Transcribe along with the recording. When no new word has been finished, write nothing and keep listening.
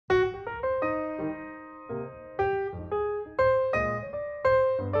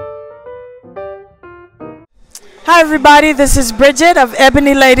Hi everybody, this is Bridget of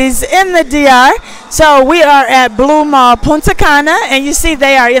Ebony Ladies in the DR. So we are at Blue Mall Punta Cana, and you see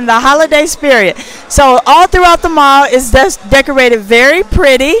they are in the holiday spirit. So all throughout the mall is just decorated very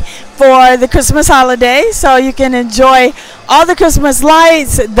pretty for the Christmas holiday, so you can enjoy all the Christmas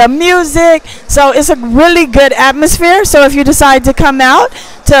lights, the music. So it's a really good atmosphere. So if you decide to come out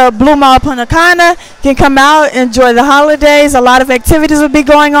to Blue Mall Punta Cana, you can come out, enjoy the holidays. A lot of activities will be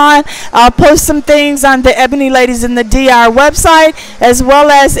going on. I'll post some things on the Ebony Ladies in the DR website, as well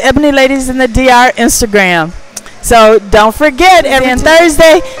as Ebony Ladies in the DR Instagram. So don't forget, every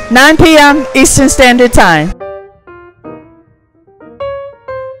Thursday, 9 p.m. Eastern Standard Time.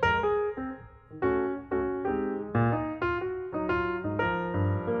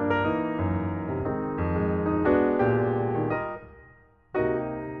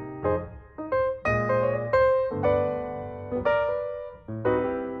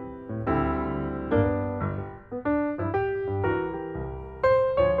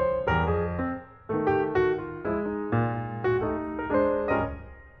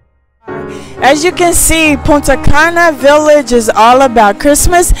 As you can see, Punta Cana Village is all about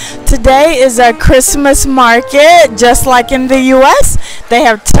Christmas. Today is a Christmas market, just like in the U.S. They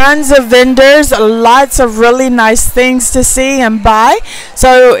have tons of vendors, lots of really nice things to see and buy.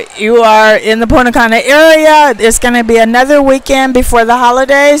 So you are in the Punta Cana area. It's going to be another weekend before the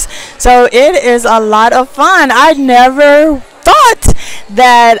holidays. So it is a lot of fun. I never thought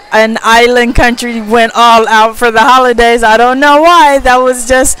that an island country went all out for the holidays. I don't know why. That was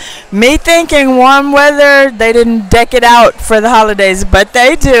just me thinking warm weather. They didn't deck it out for the holidays, but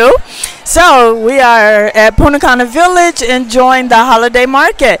they do. So we are at Punta Cana Village enjoying the holiday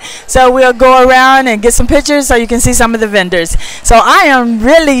market. So we'll go around and get some pictures so you can see some of the vendors. So I am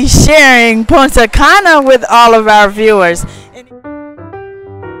really sharing Punta Cana with all of our viewers.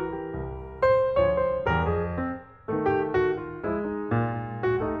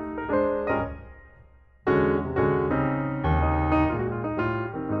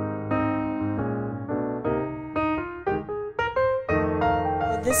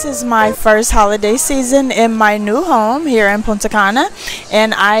 This is my first holiday season in my new home here in Punta Cana,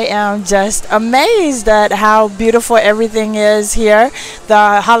 and I am just amazed at how beautiful everything is here.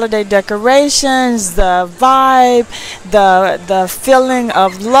 The holiday decorations, the vibe, the feeling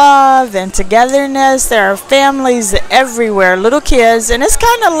of love and togetherness. There are families everywhere, little kids, and it's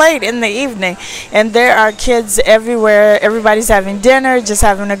kind of late in the evening, and there are kids everywhere. Everybody's having dinner, just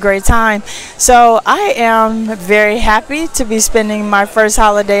having a great time. So I am very happy to be spending my first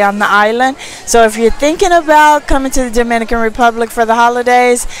holiday on the island. So if you're thinking about coming to the Dominican Republic for the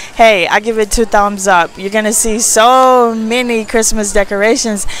holidays, hey, I give it 2 thumbs up. You're gonna see so many Christmas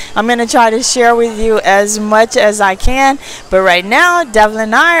decorations. I'm gonna try to share with you as much as I can, but right now Devlin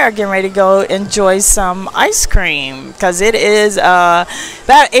and I are getting ready to go enjoy some ice cream because it is about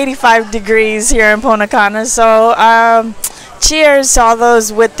 85 degrees here in Punta Cana. So cheers to all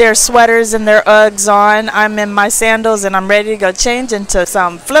those with their sweaters and their Uggs on. I'm in my sandals and I'm ready to go change into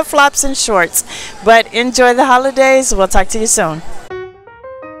some flip-flops and shorts. But enjoy the holidays. We'll talk to you soon.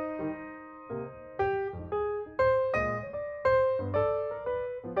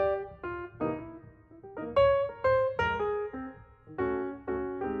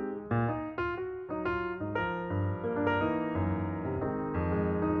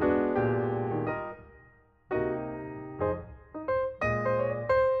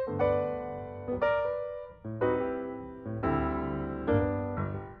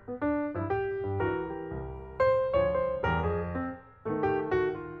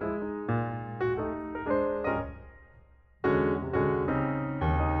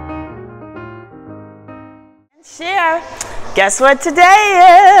 Share. Guess what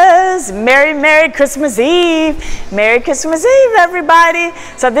today is? Merry Christmas Eve. Merry Christmas Eve, everybody.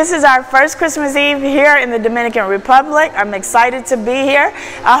 So this is our first Christmas Eve here in the Dominican Republic. I'm excited to be here.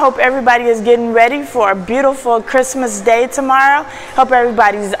 I hope everybody is getting ready for a beautiful Christmas day tomorrow. Hope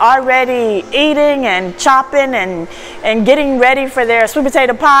everybody's already eating and chopping and getting ready for their sweet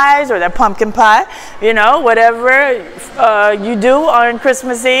potato pies or their pumpkin pie, you know, whatever you do on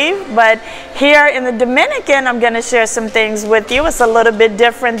Christmas Eve. But here in the Dominican, I'm going to share some things with you. It's a little bit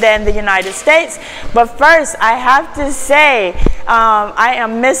different than the United States. But first, I have to say, I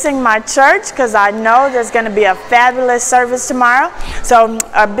am missing my church because I know there's going to be a fabulous service tomorrow. So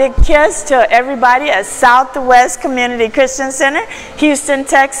a big kiss to everybody at Southwest Community Christian Center, Houston,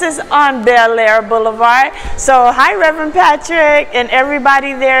 Texas, on Bel Air Boulevard. So hi, Reverend Patrick and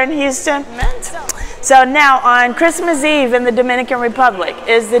everybody there in Houston. So now on Christmas Eve in the Dominican Republic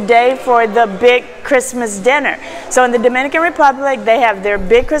is the day for the big Christmas dinner. So in the Dominican Republic, they have their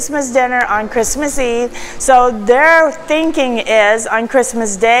big Christmas dinner on Christmas Eve. So their thinking is on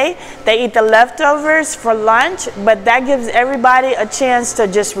Christmas Day, they eat the leftovers for lunch, but that gives everybody a chance to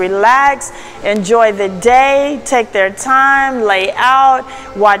just relax, enjoy the day, take their time, lay out,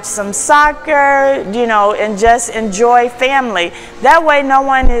 watch some soccer, you know, and just enjoy family. That way no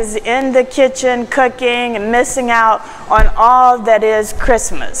one is in the kitchen cooking and missing out on all that is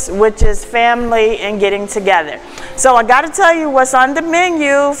Christmas, which is family and getting together. So I got to tell you what's on the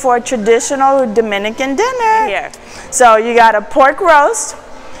menu for a traditional Dominican dinner here. So you got a pork roast,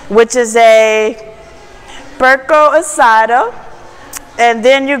 which is a puerco asado, and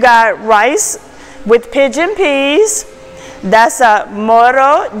then you got rice with pigeon peas. That's a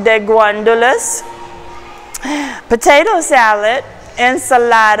moro de guandulas, potato salad,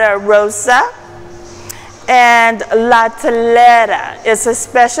 ensalada rosa, and la telera. It's a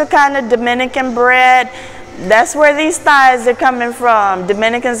special kind of Dominican bread. That's where these thighs are coming from.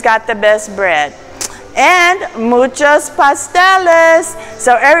 Dominicans got the best bread. And muchos pasteles.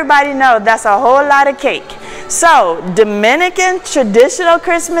 So everybody knows that's a whole lot of cake. So Dominican traditional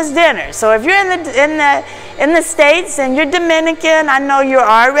Christmas dinner. So if you're in the States and you're Dominican, I know you're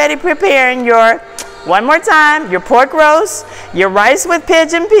already preparing your, one more time, your pork roast, your rice with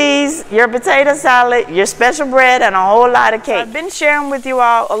pigeon peas, your potato salad, your special bread, and a whole lot of cake. So I've been sharing with you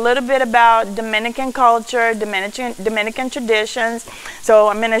all a little bit about Dominican culture, Dominican traditions. So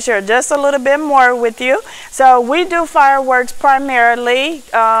I'm going to share just a little bit more with you. So we do fireworks primarily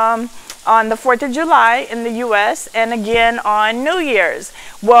on the 4th of July in the U.S. and again on New Year's.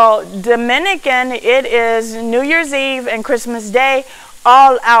 Well, Dominican, it is New Year's Eve and Christmas Day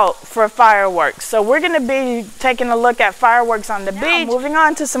all out for fireworks. So we're going to be taking a look at fireworks on the beach. Moving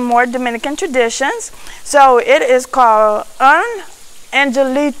on to some more Dominican traditions. So it is called un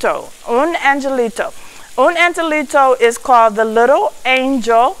angelito. Un angelito. Un angelito is called the little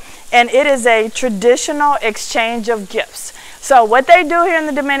angel, and it is a traditional exchange of gifts. So what they do here in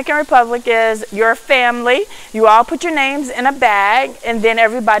the Dominican Republic is your family, you all put your names in a bag, and then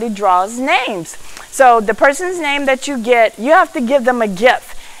everybody draws names. So the person's name that you get, you have to give them a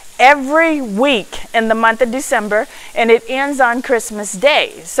gift every week in the month of December, and it ends on Christmas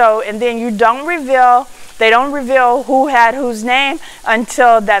Day. So, and then you don't reveal, they don't reveal who had whose name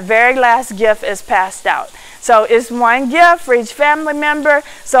until that very last gift is passed out. So it's one gift for each family member.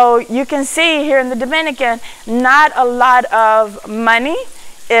 So you can see here in the Dominican, not a lot of money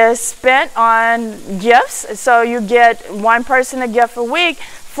is spent on gifts. So you get one person a gift a week,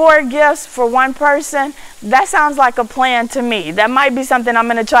 4 gifts for one person. That sounds like a plan to me. That might be something I'm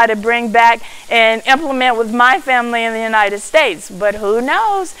going to try to bring back and implement with my family in the United States. But who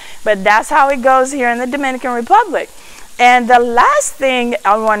knows? But that's how it goes here in the Dominican Republic. And the last thing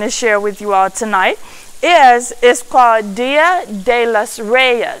I want to share with you all tonight is, it's called Dia de los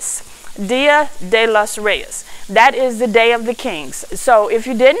Reyes. Dia de los Reyes. That is the Day of the Kings. So if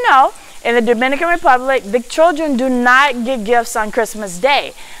you didn't know, in the Dominican Republic, the children do not get gifts on Christmas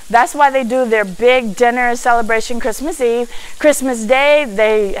Day. That's why they do their big dinner celebration Christmas Eve. Christmas Day,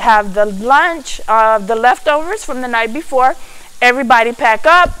 they have the lunch of the leftovers from the night before. Everybody pack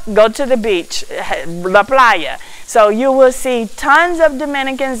up, go to the beach, La Playa. So you will see tons of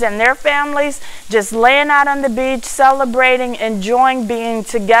Dominicans and their families just laying out on the beach, celebrating, enjoying being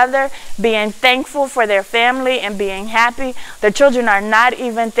together, being thankful for their family and being happy. The children are not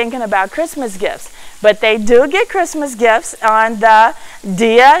even thinking about Christmas gifts, but they do get Christmas gifts on the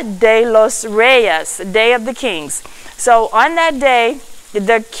Dia de los Reyes, Day of the Kings. So on that day,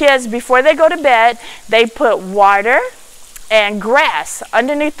 the kids, before they go to bed, they put water and grass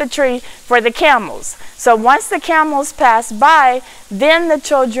underneath the tree for the camels. So once the camels pass by, then the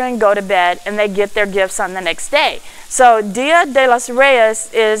children go to bed and they get their gifts on the next day. So Dia de los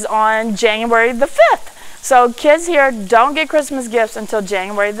Reyes is on January the 5th. So kids here don't get Christmas gifts until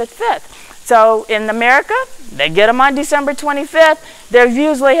January the 5th. So in America, they get them on December 25th. They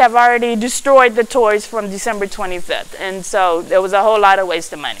usually have already destroyed the toys from December 25th. And so there was a whole lot of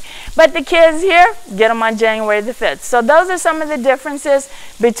waste of money. But the kids here get them on January the 5th. So those are some of the differences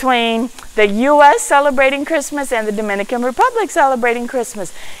between the U.S. celebrating Christmas and the Dominican Republic celebrating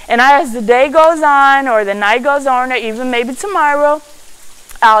Christmas. And as the day goes on, or the night goes on, or even maybe tomorrow,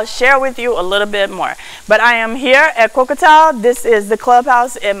 I'll share with you a little bit more. But I am here at Cocotal. This is the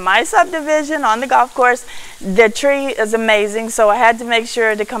clubhouse in my subdivision on the golf course. The tree is amazing, so I had to make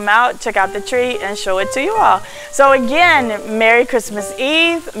sure to come out, check out the tree, and show it to you all. So again, Merry Christmas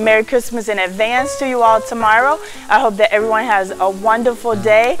Eve. Merry Christmas in advance to you all tomorrow. I hope that everyone has a wonderful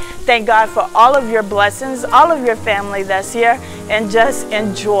day. Thank God for all of your blessings, all of your family that's here, and just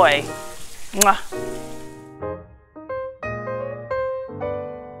enjoy. Mwah.